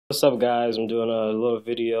What's up, guys? I'm doing a little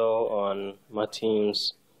video on my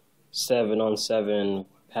team's 7-on-7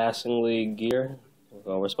 passing league gear.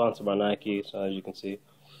 We're sponsored by Nike, so as you can see,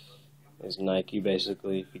 it's Nike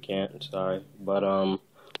basically. If you can't, sorry. But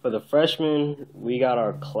for the freshmen, we got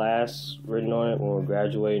our class written on it when we're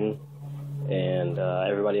graduating, and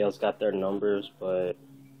everybody else got their numbers. But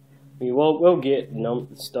we'll get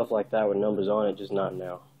stuff like that with numbers on it, just not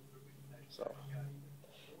now. So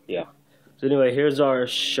yeah. So anyway, here's our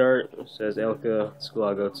shirt. It says Elka, school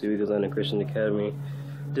I go to, Eagles Landing Christian Academy.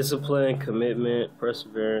 Discipline, commitment,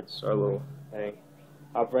 perseverance, our little thing.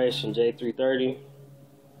 Operation J330.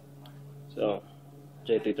 So,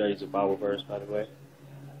 J330 is a Bible verse, by the way.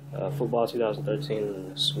 Football 2013,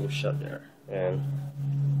 and swoosh up there. And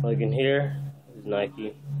like in here is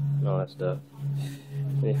Nike and all that stuff.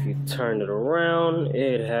 And if you turn it around,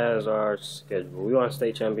 it has our schedule. We won a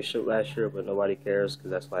state championship last year, but nobody cares because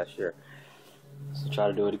that's last year. So try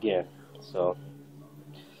to do it again. So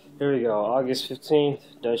here we go. August 15th,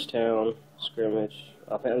 Dutchtown scrimmage.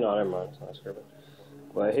 No, never mind. It's not a scrimmage.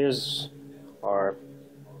 But here's our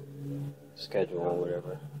schedule or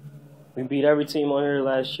whatever. We beat every team on here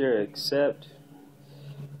last year except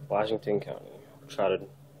Washington County. We'll try to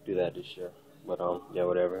do that this year. But yeah,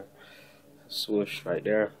 whatever. Swoosh right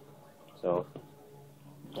there. So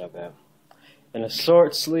not bad. And a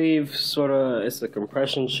short sleeve, it's a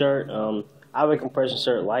compression shirt. I have a compression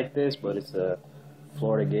shirt like this, but it's a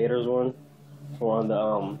Florida Gators one for one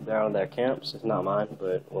of the they're on their camps. It's not mine,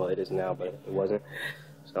 but well, it is now, but it wasn't.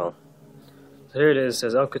 So here it is. It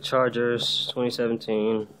says Elka Chargers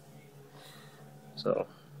 2017. So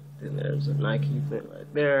then there's a Nike thing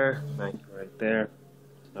right there, Nike right there.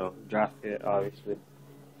 So dry fit, obviously.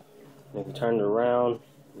 And if you turn it around,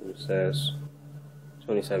 it says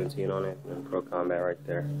 2017 on it, and Pro Combat right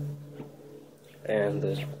there. And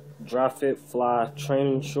the Dry Fit Fly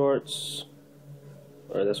training shorts,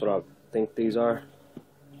 or that's what I think these are.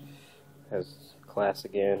 Has class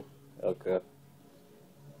again, Elka,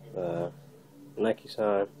 Nike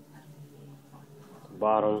sign,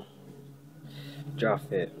 bottom, Dry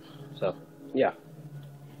Fit. So yeah.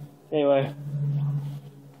 Anyway,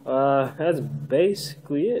 that's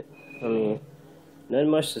basically it. I mean, nothing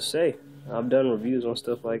much to say. I've done reviews on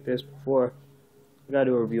stuff like this before. I gotta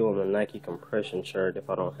do a review on the Nike compression shirt if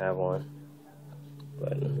I don't have one.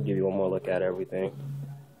 But I'll give you one more look at everything.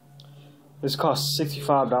 This costs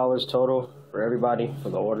 $65 total for everybody for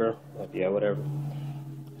the order. Like, yeah, whatever.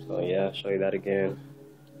 So yeah, I'll show you that again.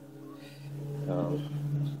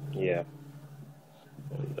 Yeah.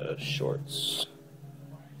 And the shorts.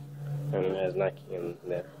 And it has Nike in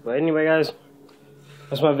there. But anyway, guys,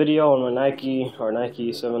 that's my video on my Nike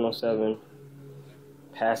 7-on-7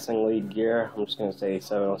 passing league gear. I'm just gonna say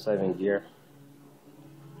 7-on-7 gear.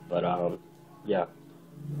 But yeah.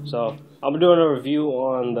 So I'll be doing a review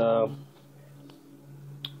on the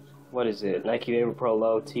Nike Vapor Pro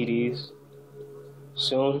Low TDs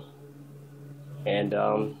soon. And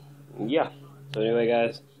yeah. So anyway,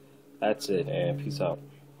 guys, that's it, and peace out.